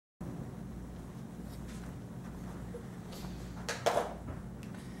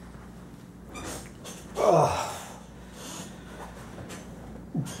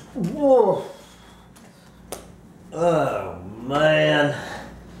Whoa. Oh man,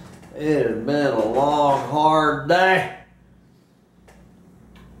 it has been a long, hard day.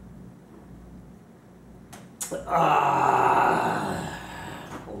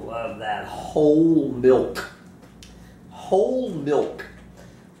 Love that whole milk. Whole milk.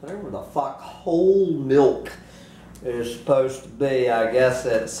 Whatever the fuck whole milk is supposed to be. I guess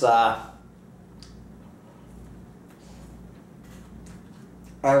it's as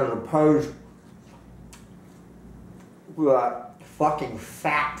opposed to fucking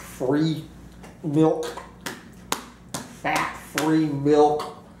fat-free milk. Fat-free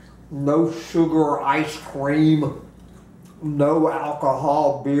milk. No sugar ice cream. No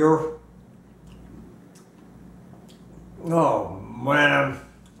alcohol beer. Oh man.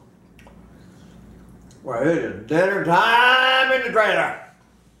 Well, it is dinner time in the trailer.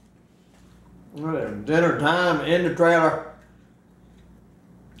 It is dinner time in the trailer.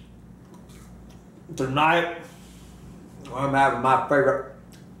 Tonight, I'm having my favorite.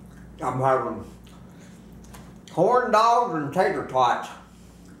 I'm having corn dogs and tater tots.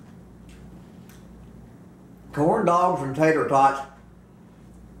 Corn dogs and tater tots.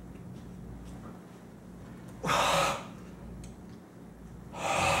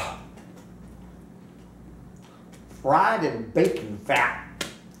 Fried in bacon fat.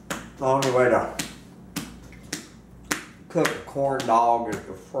 The only way to cook a corn dog is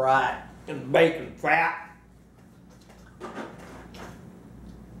to fry it in bacon fat.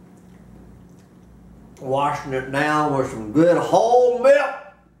 Washing it down with some good whole milk.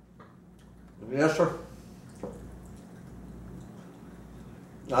 Yes, sir.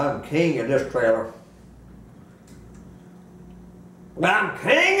 I'm king of this trailer. I'm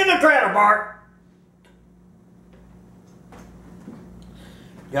king of the trailer park.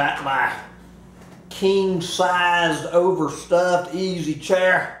 Got my king-sized, overstuffed easy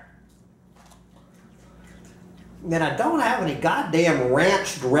chair. And I don't have any goddamn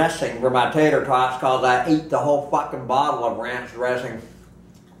ranch dressing for my tater tots because I ate the whole fucking bottle of ranch dressing.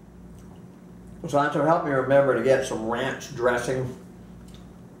 So that's to help me remember to get some ranch dressing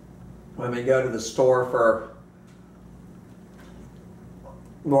when we go to the store for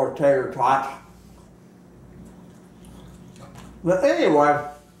more tater tots. But anyway,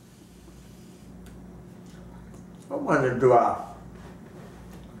 I wanted to go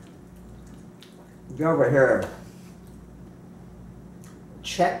over here and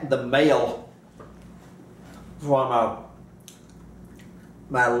check the mail from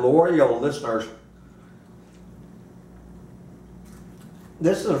my loyal listeners.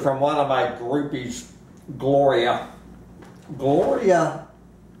 This is from one of my groupies, Gloria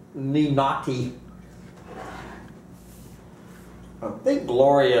Ninati. I think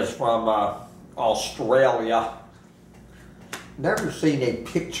Gloria's from Australia. Never seen a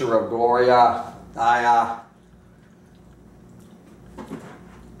picture of Gloria. I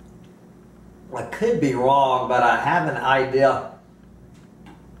could be wrong, but I have an idea,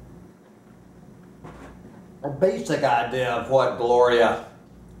 a basic idea of what Gloria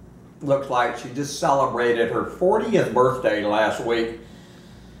looks like. She just celebrated her 40th birthday last week.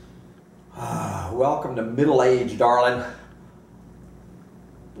 Welcome to middle age, darling.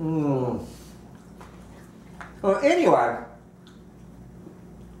 Well, anyway,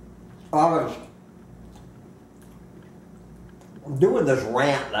 I was doing this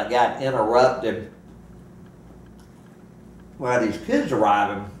rant and I got interrupted by these kids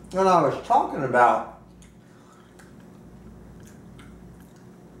arriving, and I was talking about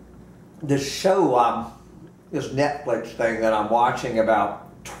this show, this Netflix thing that I'm watching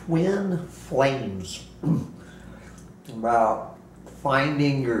about twin flames, about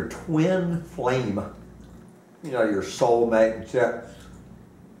finding your twin flame, you know, your soulmate and shit.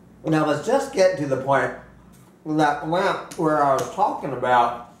 And I was just getting to the point that where I was talking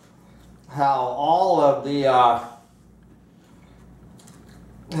about how all of the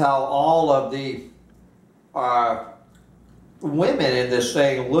women in this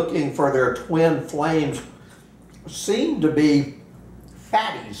thing looking for their twin flames seem to be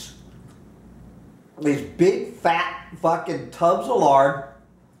fatties. These big fat fucking tubs of lard,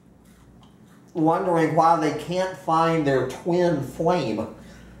 wondering why they can't find their twin flame.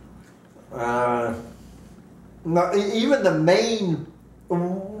 No, even the main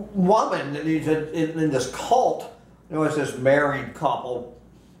woman in this cult, you know, it's this married couple.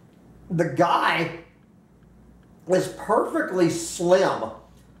 The guy is perfectly slim.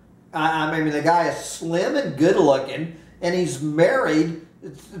 I mean, the guy is slim and good looking, and he's married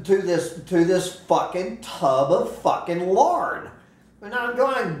to this fucking tub of fucking lard. And I'm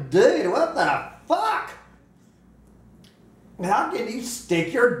going, dude, what the fuck? How can you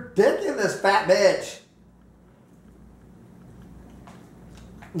stick your dick in this fat bitch?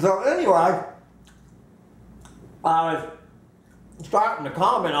 So anyway, I was starting to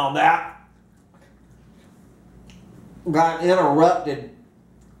comment on that. Got interrupted.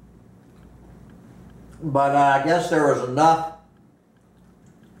 But I guess there was enough.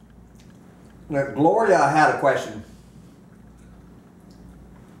 Gloria had a question.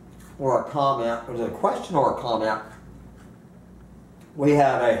 Or a comment. Was it a question or a comment? We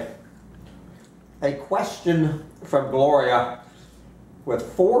had a question from Gloria with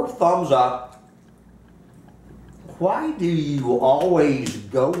 4 thumbs up. Why do you always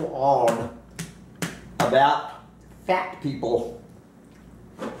go on about fat people?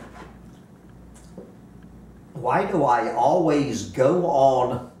 Why do I always go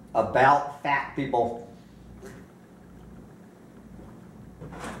on about fat people?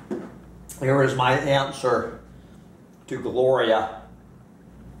 Here is my answer to Gloria.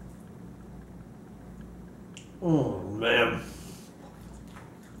 Oh, man.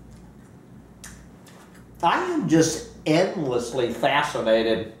 I am just endlessly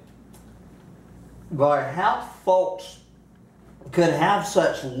fascinated by how folks could have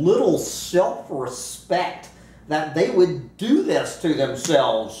such little self-respect that they would do this to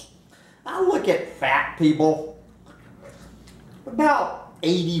themselves. I look at fat people. About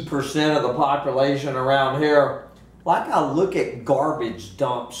 80% of the population around here, like I look at garbage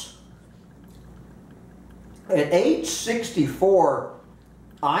dumps. At age 64,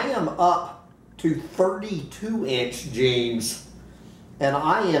 I am up to 32-inch jeans, and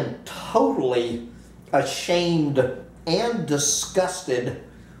I am totally ashamed and disgusted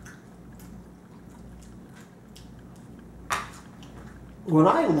when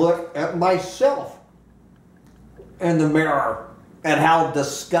I look at myself in the mirror and how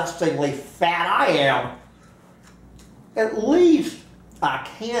disgustingly fat I am. At least I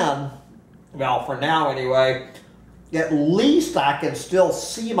can, well, for now anyway, at least I can still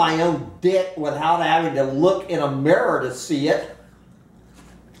see my own dick without having to look in a mirror to see it.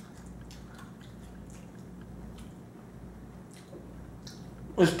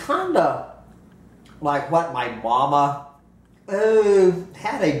 It's kind of like what my mama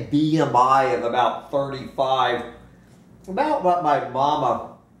had a BMI of about 35. About what my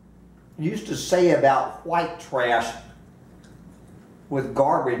mama used to say about white trash with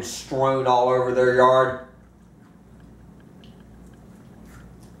garbage strewn all over their yard.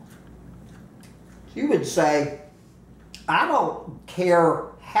 She would say, I don't care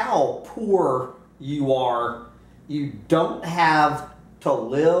how poor you are, you don't have to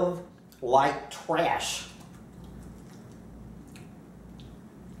live like trash.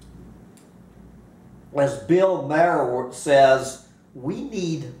 As Bill Maher says, we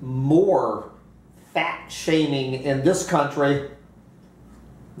need more fat shaming in this country,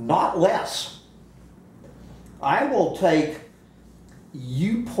 not less. I will take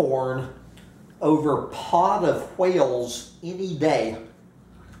YouPorn over pod of whales any day.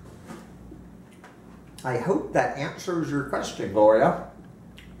 I hope that answers your question, Gloria.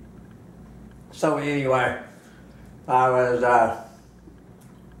 So anyway, I was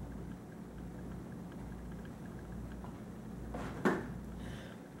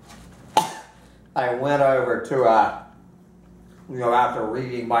I went over to after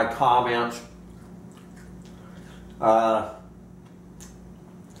reading my comments,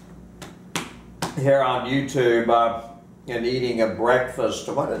 here on YouTube, and eating a breakfast.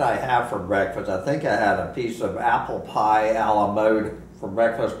 What did I have for breakfast? I think I had a piece of apple pie a la mode for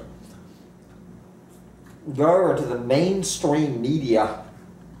breakfast. Go over to the mainstream media,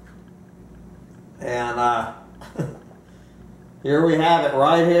 and here we have it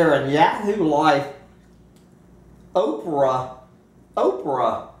right here in Yahoo Life. Oprah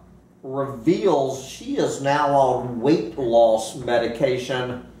reveals she is now on weight loss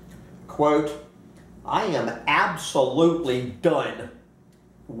medication. Quote, I am absolutely done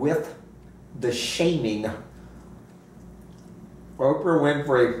with the shaming. Oprah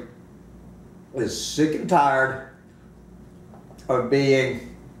Winfrey is sick and tired of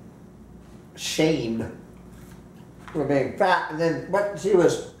being shamed for being fat. And then what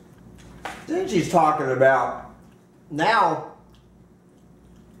she's talking about now,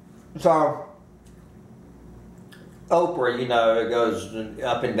 so Oprah, you know, it goes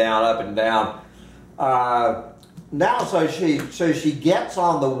up and down, up and down. Now, so she gets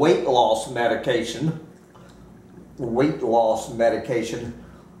on the weight loss medication, and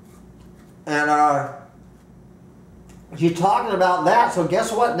she's talking about that. So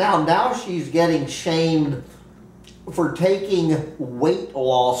guess what? Now she's getting shamed for taking weight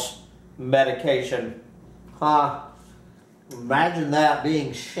loss medication. Imagine that,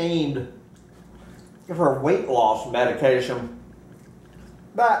 being shamed for weight loss medication.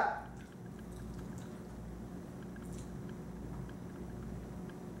 But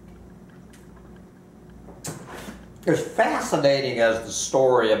as fascinating as the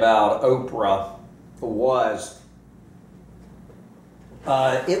story about Oprah was,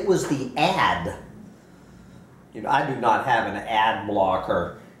 it was the ad. You know, I do not have an ad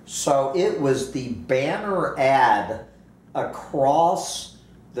blocker. So it was the banner ad across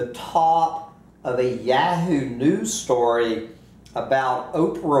the top of a Yahoo News story about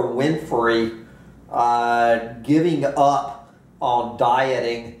Oprah Winfrey giving up on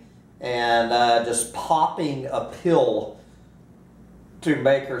dieting and just popping a pill to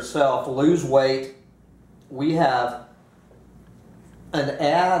make herself lose weight. We have an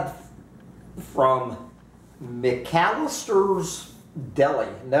ad from McAllister's Deli.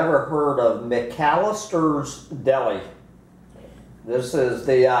 Never heard of McAllister's Deli. This is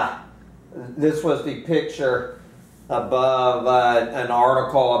the this was the picture above an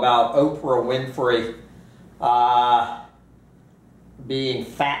article about Oprah Winfrey being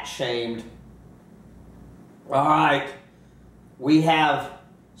fat shamed. All right, we have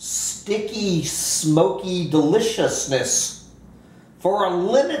sticky, smoky deliciousness. For a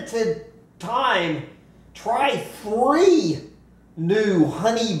limited time, try 3 new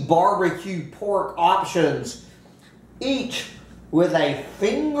honey barbecue pork options, each with a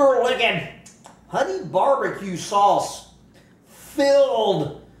finger-licking honey barbecue sauce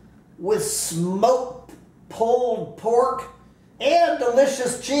filled with smoked pulled pork and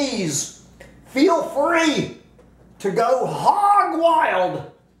delicious cheese. Feel free to go hog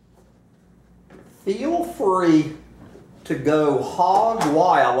wild. Feel free to go hog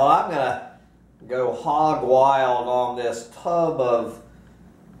wild. Well, I'm gonna go hog wild on this tub of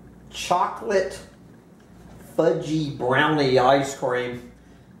chocolate fudgy brownie ice cream.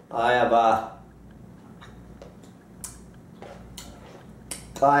 I have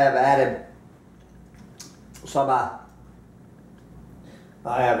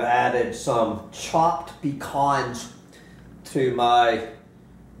added some chopped pecans to my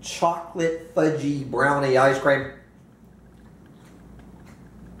chocolate fudgy brownie ice cream.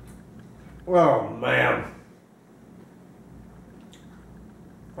 Oh man,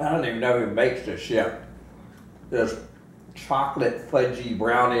 I don't even know who makes this shit. This chocolate fudgy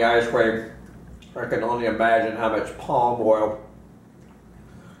brownie ice cream. I can only imagine how much palm oil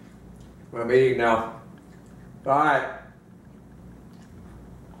I'm eating now. All right.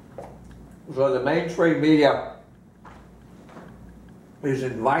 So the mainstream media is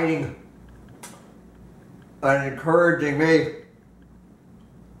inviting and encouraging me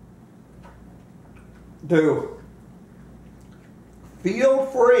to feel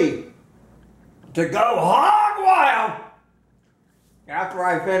free to go hog wild after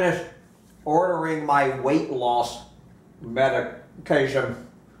I finish ordering my weight loss medication.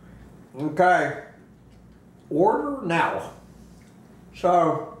 Okay, order now.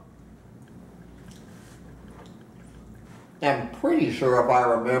 So, I'm pretty sure if I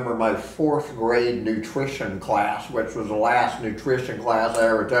remember my 4th grade nutrition class, which was the last nutrition class I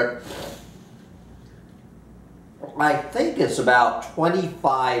ever took, I think it's about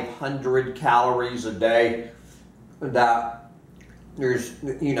 2,500 calories a day that there's,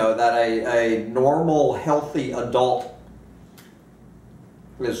 you know, that a normal healthy adult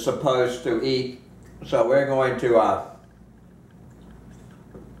is supposed to eat. So we're going to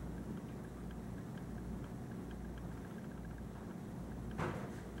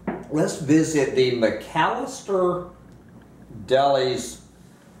let's visit the McAllister Deli's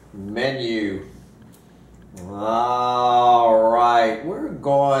menu. All right, we're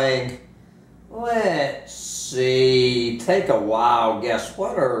going, let's see, take a wild guess.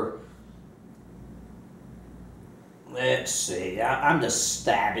 What are, let's see, I'm just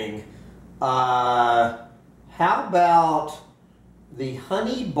stabbing. How about the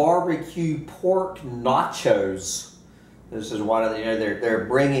honey barbecue pork nachos? This is one of the, you know, they're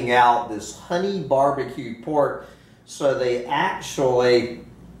bringing out this honey barbecue pork, so they actually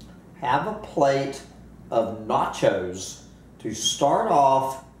have a plate of nachos to start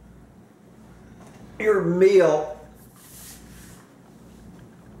off your meal.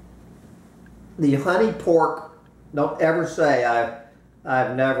 The honey pork, don't ever say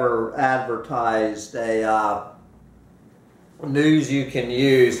I've never advertised a news you can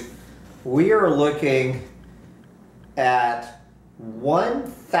use. We are looking at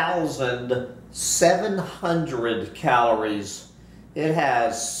 1,700 calories. It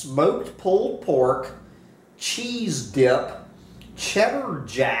has smoked pulled pork, cheese dip, cheddar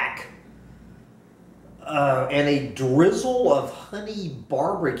jack, and a drizzle of honey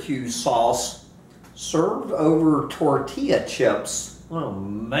barbecue sauce served over tortilla chips. Oh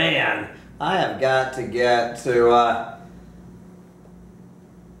man, I have got to get to,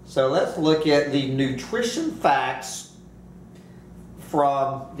 so let's look at the nutrition facts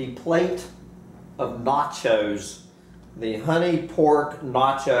from the plate of nachos. The honey pork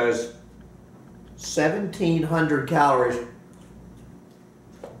nachos, 1,700 calories.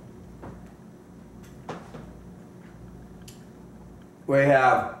 We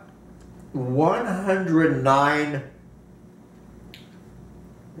have 109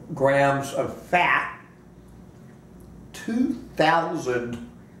 grams of fat,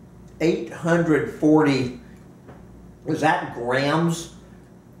 2,840, is that grams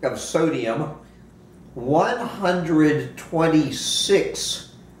of sodium,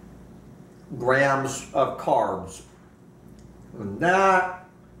 126 grams of carbs. And that,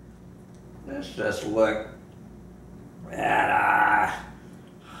 let's just look at,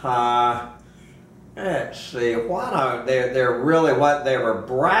 let's see, why don't they're really, what they were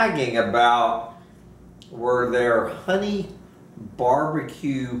bragging about were their honey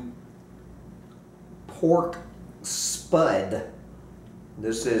barbecue pork spud.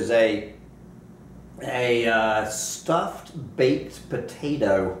 This is a stuffed baked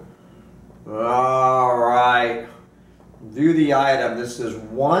potato. All right, view the item. This is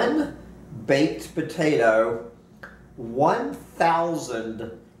one baked potato,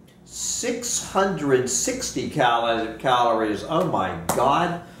 1,660 calories. Oh my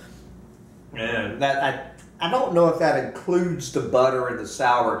God. And that I don't know if that includes the butter and the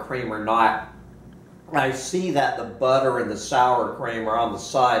sour cream or not. I see that the butter and the sour cream are on the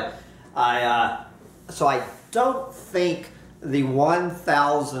side. So I don't think the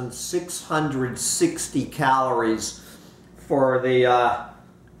 1,660 calories for the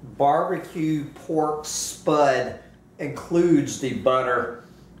barbecue pork spud includes the butter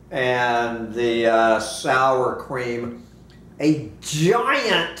and the sour cream. A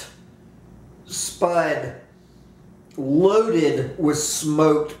giant spud loaded with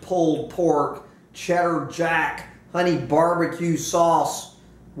smoked pulled pork, cheddar jack, honey barbecue sauce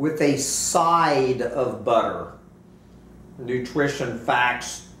with a side of butter. Nutrition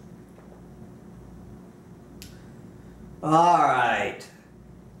facts. All right,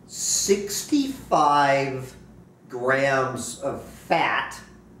 65 grams of fat,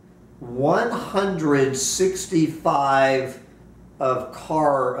 165 of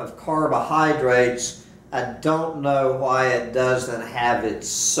carbohydrates. I don't know why it doesn't have its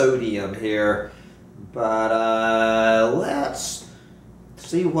sodium here, but let's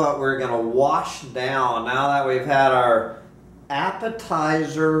see what we're going to wash down now that we've had our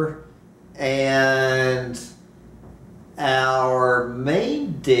appetizer and our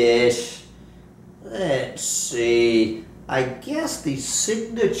main dish. Let's see, I guess the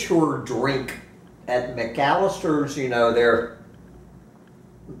signature drink at McAllister's, you know,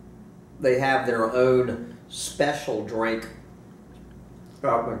 they have their own special drink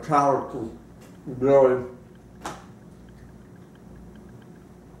at McAllister's. Really,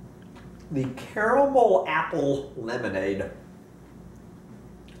 the caramel apple lemonade.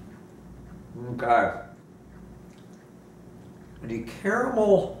 Okay. The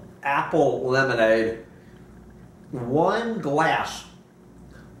caramel apple lemonade, one glass,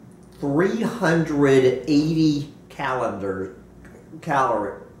 380 calories.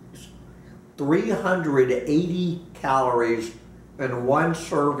 380 calories in one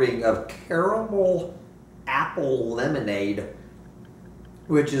serving of caramel apple lemonade,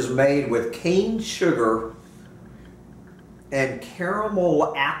 which is made with cane sugar and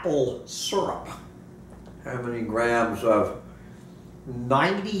caramel apple syrup. How many grams of?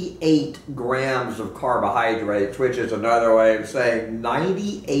 98 grams of carbohydrates, which is another way of saying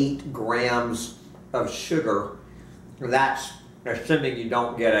 98 grams of sugar. That's assuming you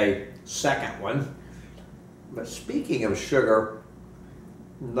don't get a second one. But speaking of sugar,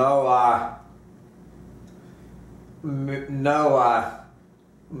 no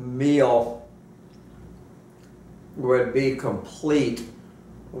meal would be complete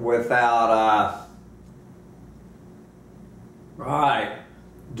without right.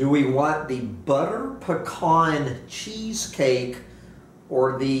 Do we want the butter pecan cheesecake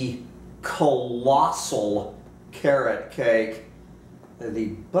or the colossal carrot cake?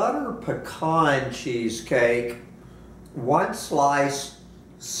 The butter pecan cheesecake, one slice,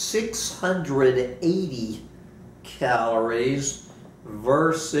 680 calories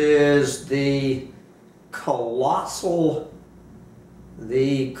versus the colossal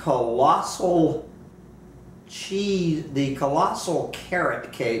cheese, the colossal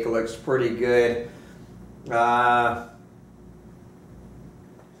carrot cake looks pretty good. But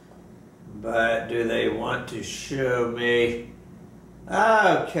do they want to show me?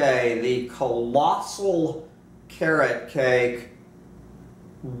 Okay, the colossal carrot cake,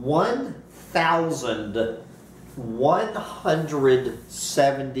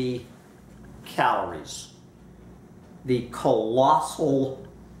 1,170 calories. The colossal.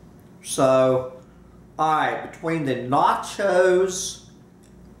 So, alright, between the nachos,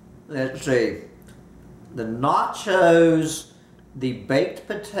 let's see, the nachos, the baked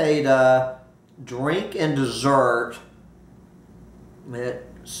potato, drink and dessert,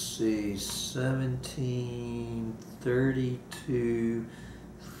 let's see, 17, 32,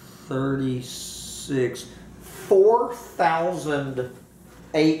 36,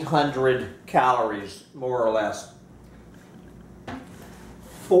 4,800 calories, more or less.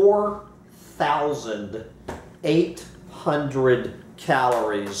 4,800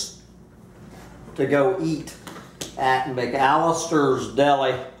 calories to go eat at McAllister's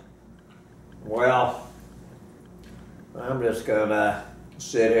Deli. Well, I'm just gonna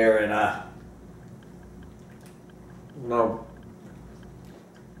sit here and no,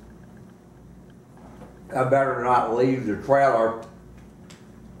 I better not leave the trailer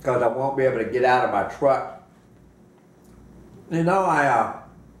because I won't be able to get out of my truck. You know,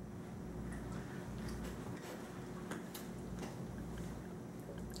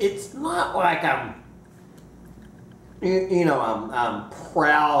 it's not like I'm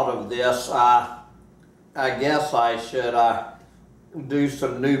proud of this. I guess I should do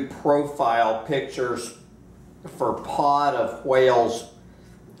some new profile pictures for Pod of Whales.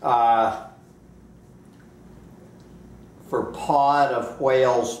 For Pod of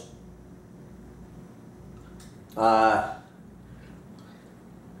Whales.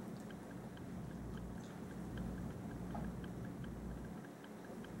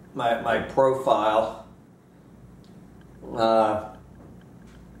 My profile.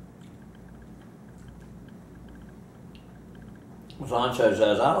 Sancho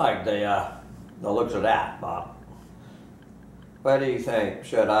says, I like the looks of that, Bob. What do you think?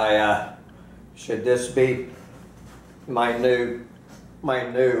 Should this be my new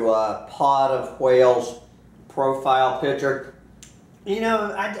Pod of Whales profile picture? You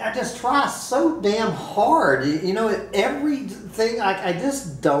know, I just try so damn hard. You know, everything, I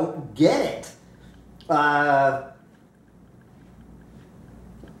just don't get it.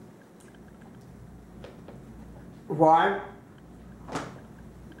 Why?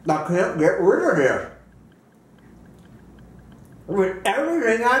 I can't get rid of this. With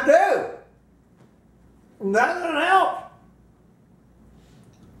everything I do. Nothing else.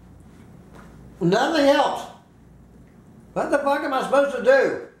 Nothing else. What the fuck am I supposed to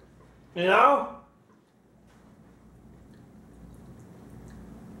do? You know?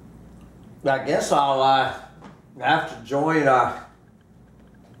 I guess I'll have to join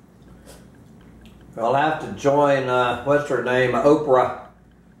what's her name, Oprah,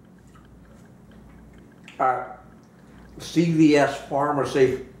 CVS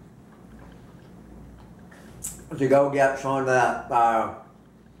Pharmacy, to go get some of that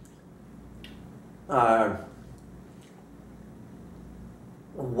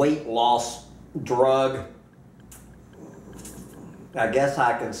weight loss drug. I guess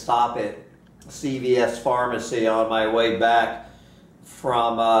I can stop at CVS Pharmacy on my way back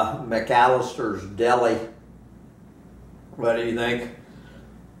from McAllister's Deli. What do you think?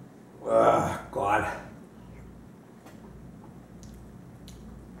 God.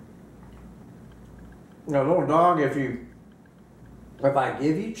 Now, little dog, if I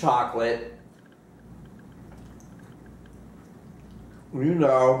give you chocolate, you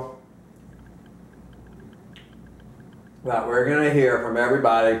know that we're going to hear from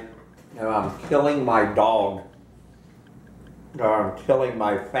everybody that I'm killing my dog. I'm killing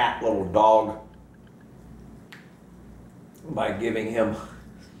my fat little dog by giving him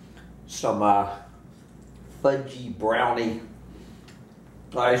some fudgy brownie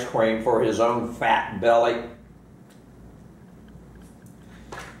ice cream for his own fat belly.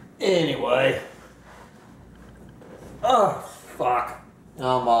 Anyway, oh fuck,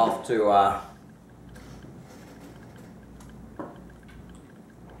 I'm off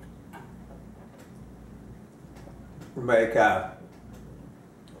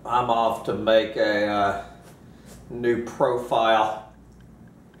to make a new profile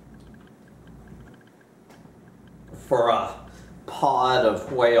for a Pod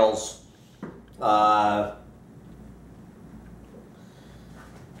of Whales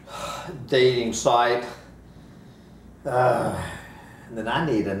dating site. And then I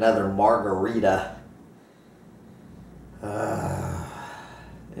need another margarita.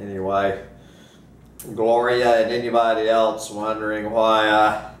 Anyway, Gloria and anybody else wondering why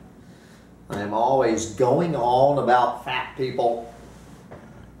I am always going on about fat people.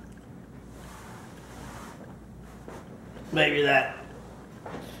 Maybe that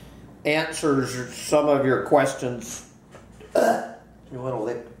answers some of your questions. You want to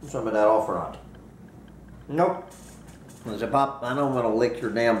lick some of that off or not? Nope. I said, Pop, I don't want to lick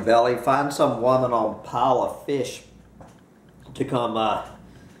your damn belly. Find some woman on Pile of Fish to come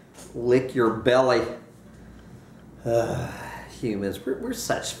lick your belly. Humans, we're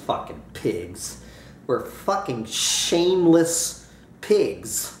such fucking pigs. We're fucking shameless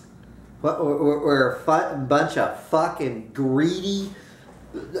pigs. We're a bunch of fucking greedy,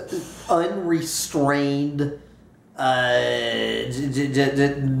 unrestrained,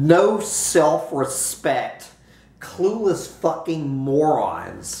 no self-respect, clueless fucking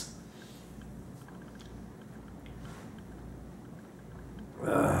morons.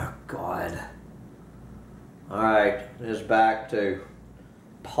 Oh, God. Alright, it's back to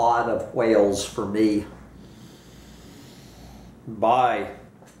pot of whales for me. Bye,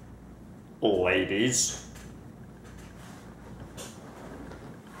 ladies.